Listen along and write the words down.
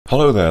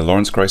Hello there,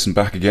 Lawrence Grayson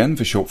back again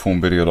for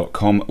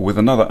shortformvideo.com with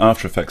another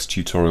After Effects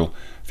tutorial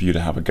for you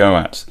to have a go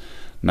at.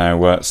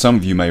 Now some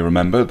of you may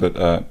remember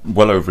that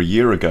well over a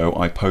year ago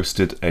I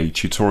posted a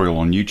tutorial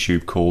on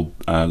YouTube called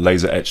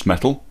Laser-Etched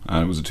Metal.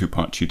 It was a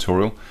two-part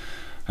tutorial,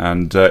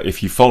 and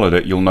if you followed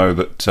it you'll know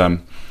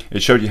that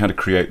it showed you how to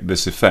create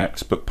this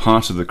effect, but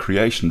part of the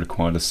creation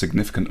required a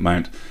significant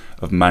amount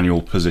of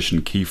manual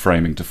position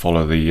keyframing to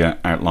follow the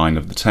outline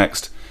of the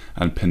text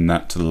and pin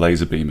that to the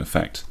laser beam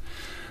effect.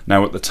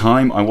 Now at the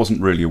time I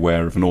wasn't really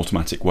aware of an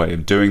automatic way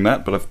of doing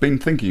that, but I've been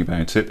thinking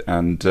about it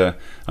and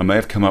I may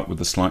have come up with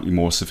a slightly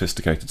more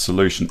sophisticated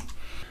solution.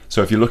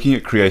 So if you're looking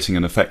at creating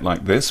an effect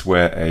like this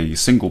where a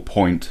single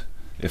point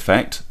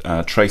effect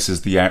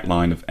traces the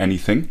outline of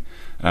anything,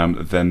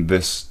 then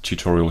this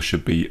tutorial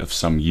should be of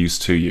some use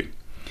to you.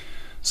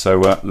 So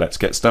let's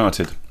get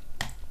started.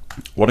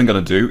 What I'm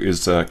going to do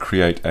is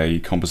create a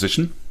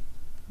composition,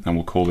 and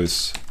we'll call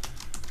this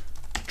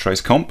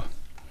trace comp.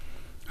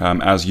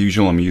 As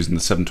usual, I'm using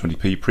the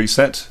 720p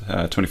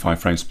preset,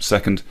 25 frames per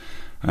second,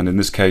 and in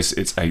this case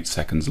it's 8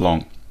 seconds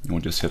long. And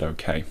we'll just hit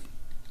OK.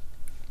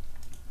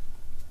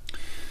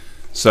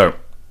 So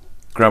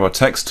grab our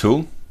text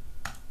tool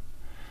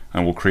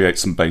and we'll create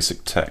some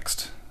basic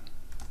text.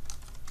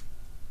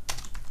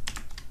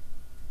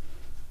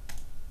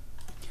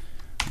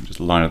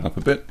 Just line it up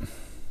a bit.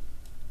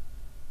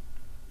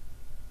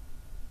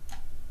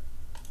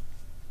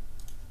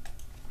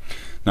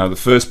 Now the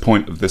first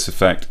point of this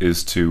effect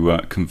is to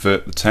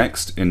convert the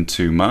text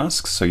into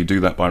masks. So you do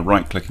that by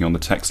right clicking on the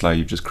text layer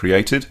you've just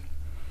created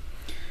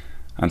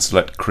and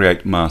select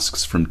create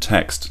masks from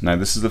text. Now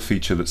this is a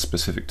feature that's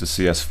specific to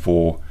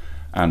CS4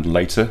 and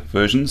later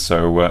versions,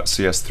 so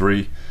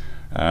CS3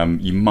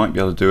 you might be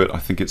able to do it. I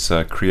think it's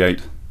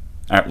create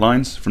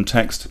outlines from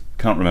text.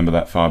 Can't remember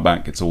that far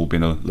back, it's all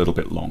been a little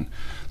bit long.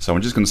 So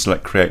I'm just going to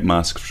select create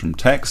masks from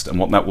text, and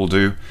what that will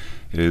do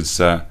is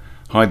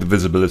hide the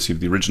visibility of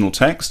the original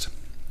text.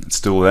 It's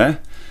still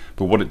there,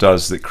 but what it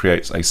does is it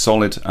creates a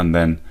solid and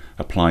then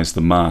applies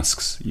the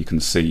masks you can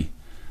see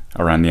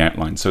around the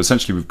outline. So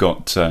essentially we've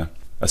got a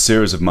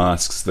series of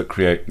masks that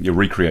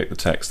recreate the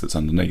text that's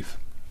underneath.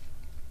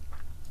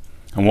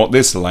 And what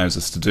this allows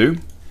us to do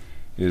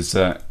is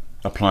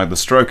apply the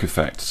stroke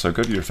effect. So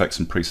go to your Effects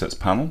and Presets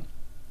panel,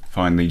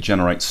 find the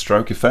Generate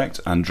Stroke effect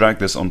and drag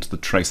this onto the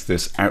Trace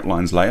This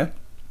Outlines layer.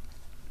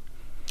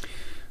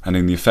 And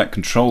in the Effect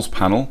Controls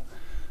panel,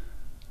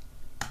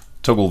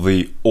 toggle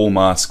the All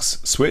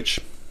Masks switch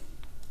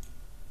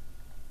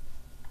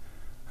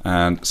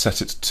and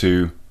set it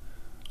to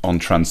On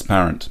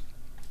Transparent.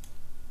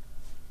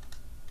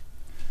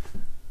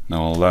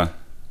 Now I'll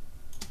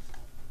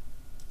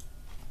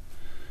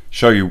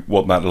show you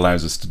what that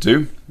allows us to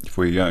do. If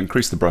we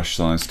increase the brush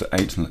size to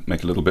 8 and make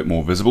it a little bit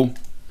more visible,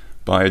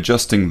 by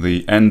adjusting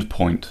the end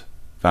point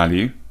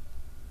value,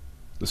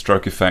 the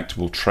stroke effect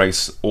will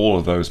trace all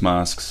of those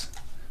masks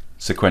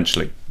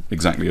sequentially,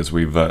 exactly as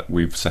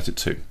we've set it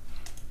to.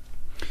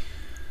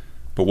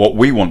 But what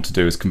we want to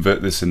do is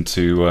convert this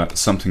into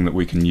something that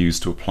we can use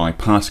to apply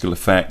particle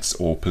effects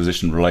or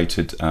position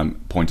related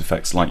point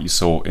effects like you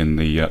saw in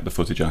the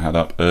footage I had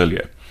up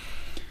earlier.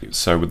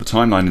 So with the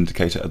timeline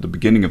indicator at the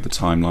beginning of the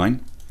timeline,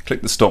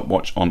 click the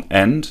stopwatch on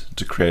end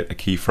to create a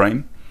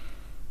keyframe,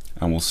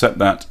 and we'll set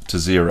that to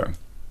 0.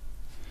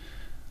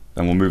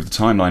 Then we'll move the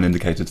timeline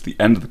indicator to the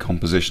end of the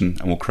composition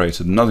and we'll create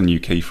another new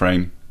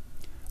keyframe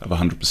of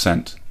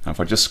 100%. Now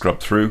if I just scrub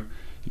through,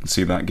 you can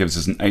see that gives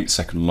us an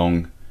 8-second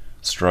long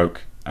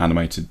stroke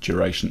animated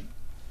duration.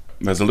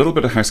 There's a little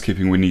bit of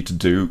housekeeping we need to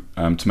do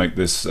to make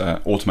this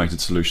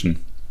automated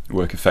solution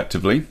work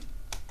effectively.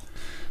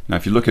 Now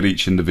if you look at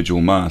each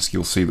individual mask,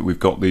 you'll see that we've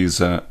got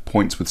these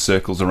points with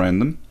circles around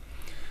them.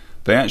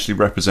 They actually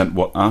represent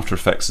what After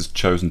Effects has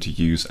chosen to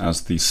use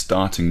as the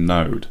starting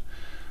node.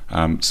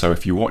 So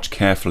if you watch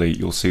carefully,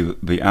 you'll see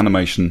that the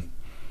animation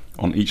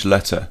on each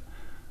letter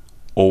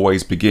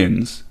always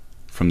begins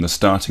from the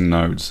starting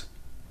nodes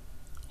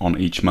on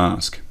each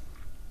mask.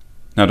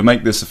 Now to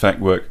make this effect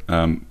work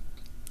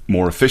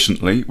more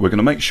efficiently, we're going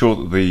to make sure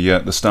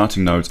that the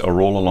starting nodes are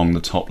all along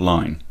the top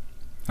line,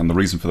 and the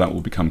reason for that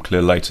will become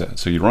clear later.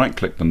 So you right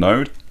click the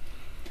node,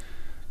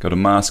 go to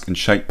Mask and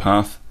Shape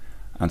Path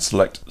and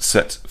select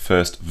Set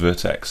First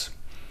Vertex.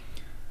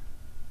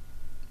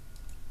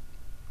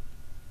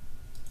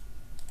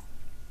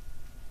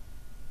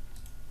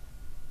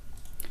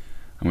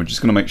 And we're just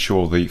going to make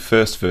sure the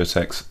first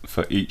vertex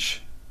for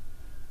each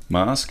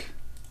mask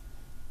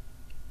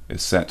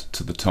is set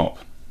to the top.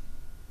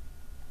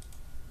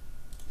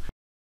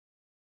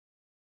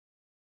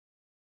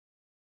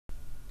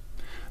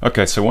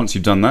 Okay, so once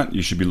you've done that,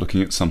 you should be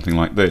looking at something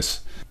like this.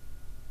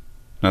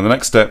 Now the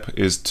next step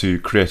is to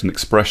create an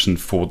expression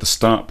for the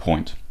start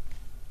point.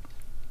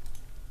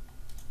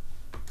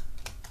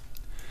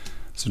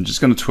 So I'm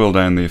just going to twirl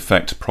down the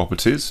effect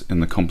properties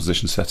in the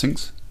composition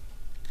settings,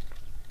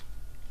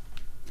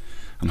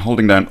 and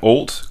holding down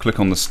Alt, click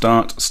on the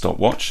Start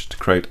stopwatch to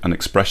create an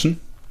expression.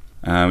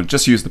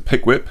 Just use the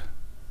pick whip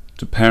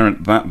to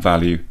parent that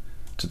value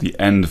to the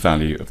end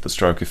value of the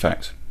stroke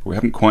effect. We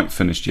haven't quite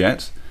finished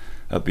yet,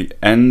 at the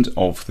end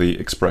of the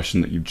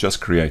expression that you've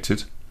just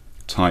created,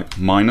 type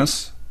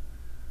minus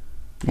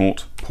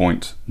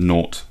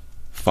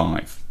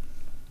 0.05.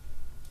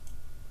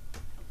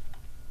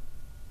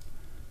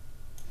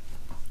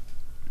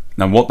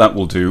 Now what that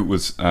will do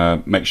was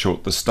make sure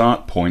the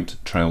start point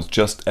trails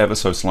just ever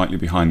so slightly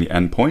behind the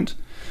end point,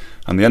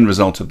 and the end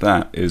result of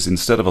that is,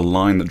 instead of a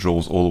line that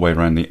draws all the way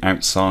around the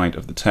outside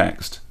of the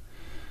text,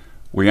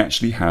 we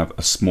actually have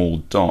a small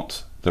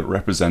dot that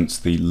represents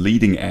the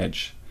leading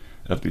edge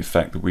of the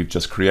effect that we've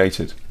just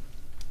created.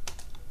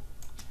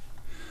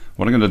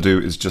 What I'm going to do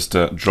is just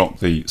drop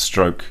the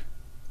stroke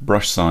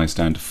brush size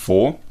down to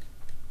 4.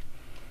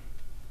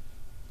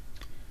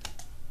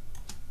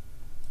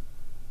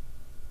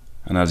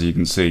 And as you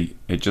can see,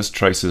 it just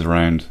traces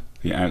around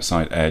the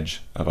outside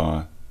edge of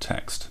our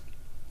text,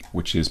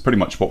 which is pretty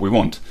much what we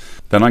want.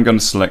 Then I'm going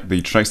to select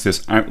the Trace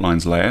This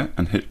Outlines layer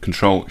and hit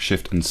Ctrl,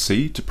 Shift and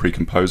C to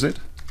pre-compose it.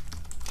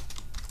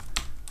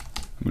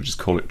 We'll just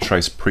call it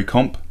Trace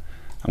Precomp,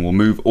 and we'll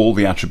move all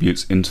the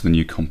attributes into the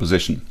new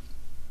composition.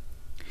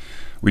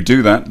 We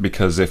do that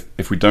because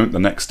if we don't, the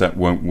next step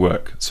won't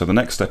work. So the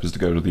next step is to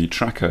go to the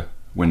tracker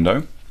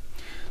window.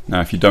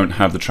 Now if you don't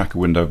have the tracker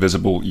window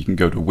visible, you can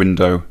go to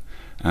Window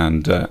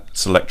and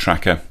select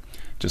Tracker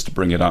just to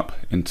bring it up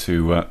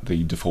into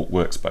the default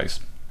workspace.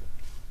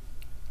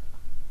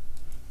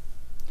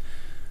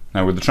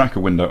 Now with the tracker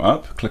window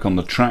up, click on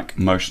the Track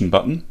Motion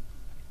button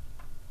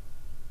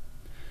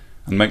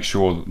and make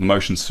sure that the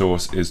motion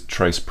source is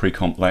Trace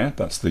Precomp layer.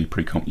 That's the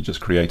precomp you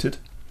just created.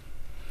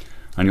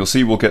 And you'll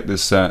see we'll get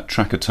this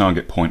tracker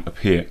target point up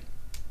here.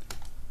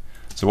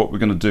 So what we're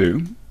going to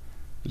do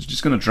is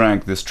just going to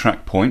drag this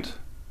track point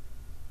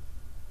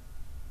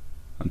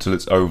until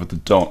it's over the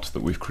dot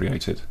that we've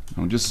created. And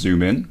we'll just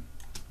zoom in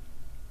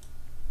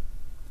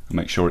and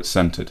make sure it's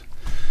centered.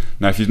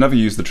 Now if you've never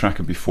used the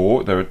tracker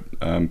before, there are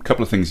a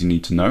couple of things you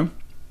need to know.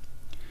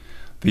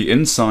 The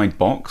inside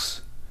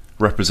box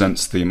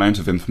represents the amount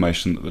of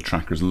information that the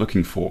tracker is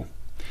looking for.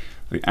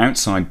 The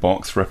outside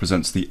box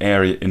represents the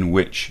area in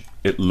which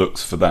it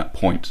looks for that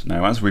point.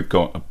 Now as we've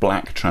got a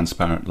black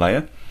transparent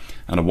layer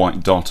and a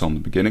white dot on the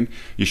beginning,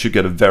 you should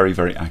get a very,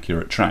 very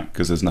accurate track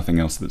because there's nothing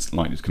else that's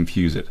likely to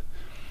confuse it.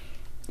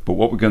 But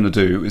what we're going to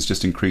do is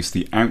just increase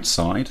the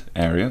outside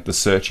area, the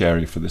search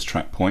area for this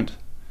track point,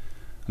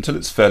 until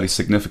it's fairly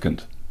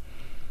significant.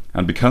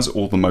 And because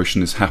all the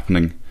motion is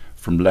happening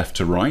from left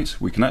to right,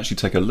 we can actually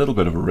take a little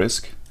bit of a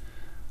risk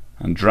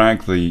and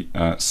drag the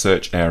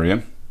search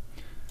area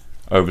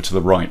over to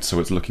the right so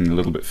it's looking a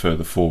little bit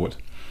further forward.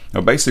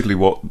 Now basically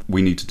what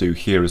we need to do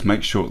here is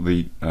make sure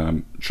the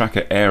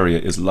tracker area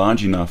is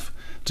large enough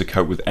to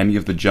cope with any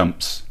of the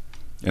jumps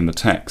in the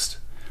text,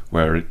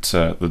 where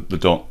the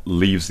dot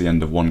leaves the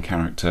end of one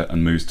character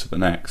and moves to the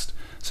next.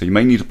 So you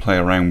may need to play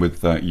around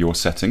with your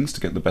settings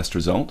to get the best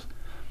result.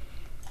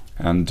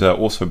 And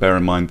also bear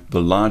in mind,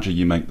 the larger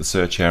you make the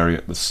search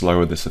area, the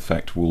slower this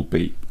effect will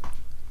be.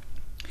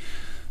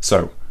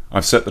 So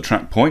I've set the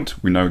track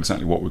point, we know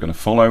exactly what we're going to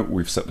follow.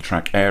 We've set the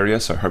track area,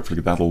 so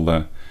hopefully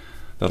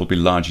that'll be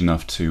large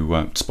enough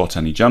to spot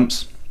any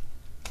jumps.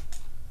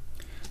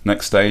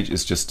 Next stage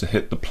is just to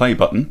hit the play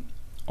button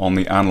on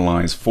the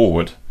Analyze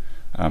Forward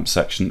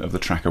section of the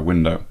tracker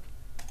window.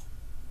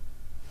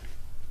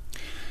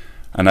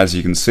 And as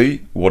you can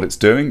see, what it's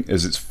doing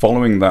is it's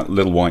following that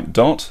little white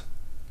dot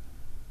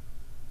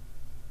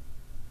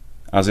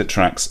as it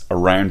tracks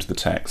around the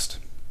text.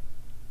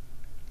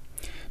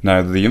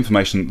 Now the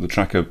information that the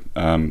tracker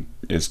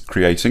is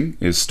creating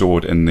is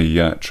stored in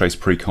the Trace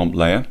Precomp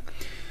layer,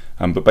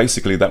 but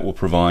basically that will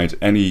provide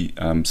any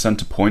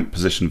center point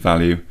position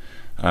value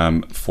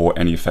for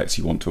any effects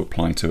you want to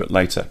apply to it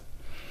later.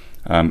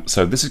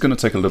 So this is going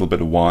to take a little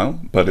bit of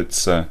while, but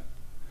it's a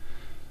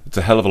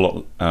hell of a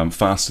lot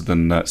faster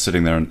than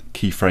sitting there and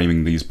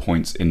keyframing these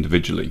points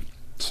individually.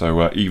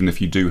 So even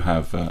if you do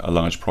have a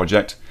large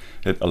project,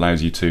 it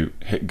allows you to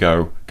hit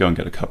go and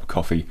get a cup of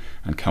coffee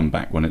and come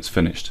back when it's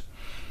finished.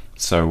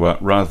 So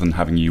rather than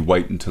having you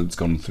wait until it's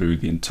gone through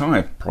the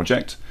entire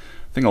project,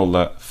 I think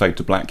I'll fade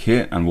to black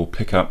here and we'll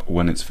pick up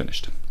when it's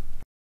finished.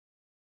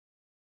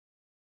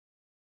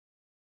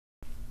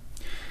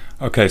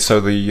 Okay, so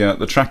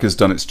the tracker's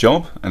done its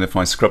job, and if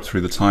I scrub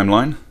through the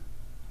timeline,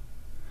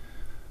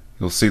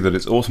 you'll see that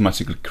it's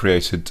automatically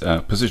created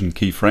position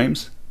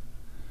keyframes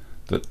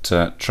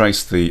that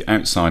trace the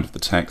outside of the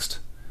text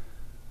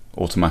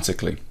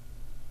automatically.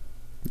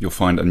 You'll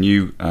find a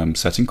new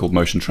setting called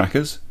Motion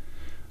Trackers,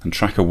 and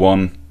Tracker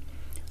 1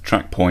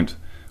 track point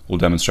will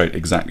demonstrate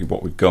exactly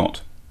what we've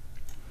got.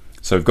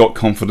 So we've got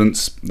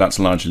confidence, that's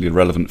largely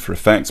irrelevant for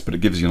effects, but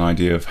it gives you an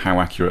idea of how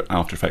accurate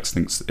After Effects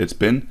thinks it's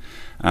been,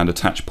 and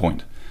attach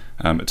point.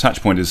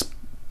 Attach point is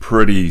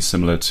pretty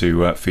similar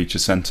to feature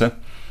center.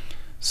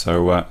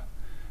 So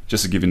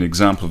just to give you an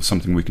example of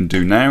something we can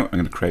do now, I'm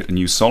going to create a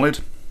new solid.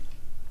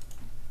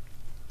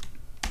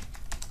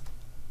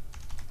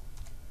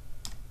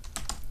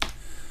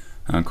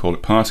 And call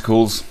it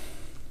Particles.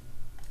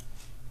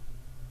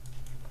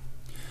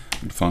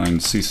 And find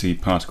CC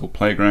Particle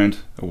Playground,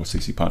 or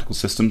CC Particle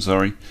System,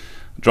 sorry.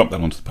 Drop that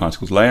onto the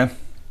Particles layer.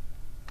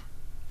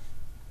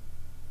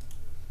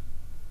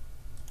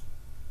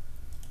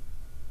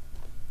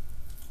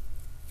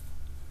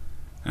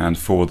 And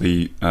for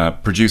the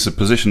producer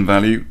position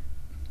value,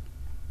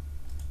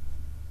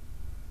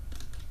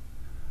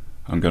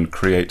 I'm going to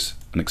create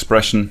an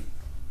expression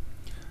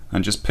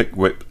and just pick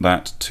whip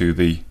that to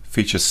the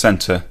feature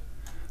center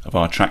of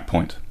our track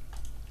point.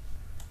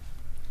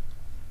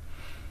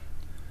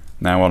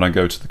 Now when I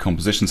go to the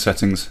composition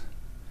settings,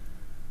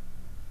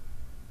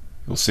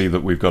 you'll see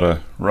that we've got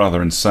a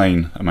rather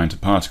insane amount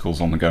of particles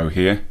on the go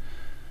here.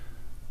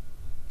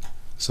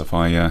 So if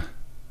I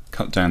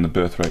cut down the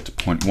birth rate to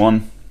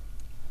 0.1,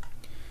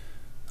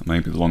 and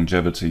maybe the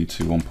longevity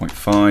to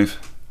 1.5,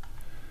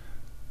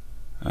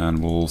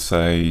 and we'll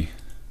say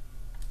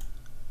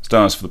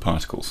stars for the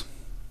particles.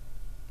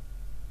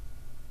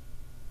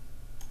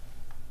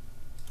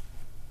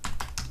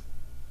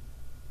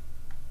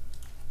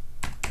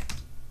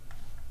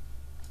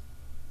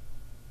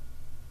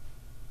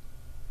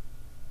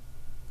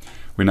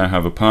 We now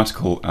have a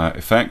particle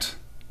effect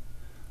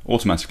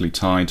automatically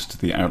tied to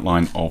the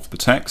outline of the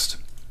text.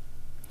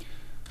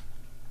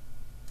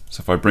 So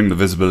if I bring the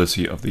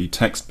visibility of the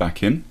text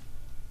back in,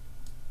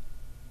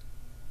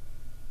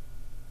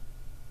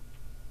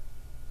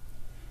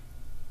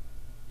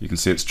 you can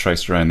see it's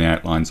traced around the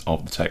outlines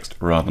of the text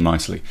rather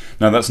nicely.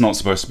 Now that's not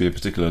supposed to be a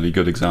particularly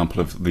good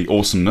example of the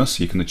awesomeness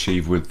you can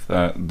achieve with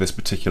this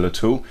particular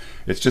tool.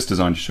 It's just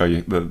designed to show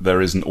you that there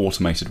is an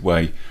automated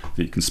way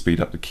that you can speed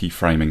up the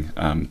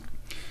keyframing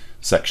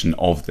section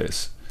of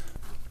this.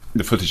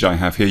 The footage I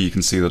have here, you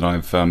can see that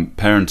I've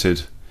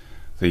parented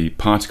the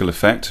particle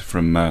effect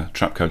from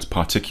Trapcode's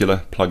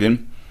Particular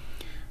plugin,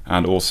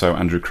 and also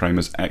Andrew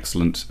Kramer's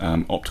excellent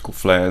optical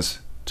flares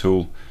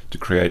tool to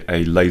create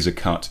a laser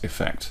cut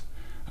effect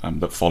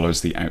that follows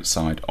the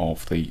outside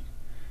of the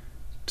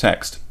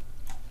text.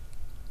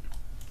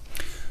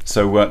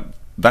 So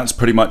that's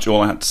pretty much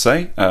all I had to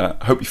say.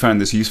 Hope you found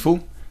this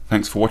useful.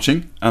 Thanks for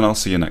watching, and I'll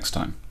see you next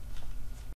time.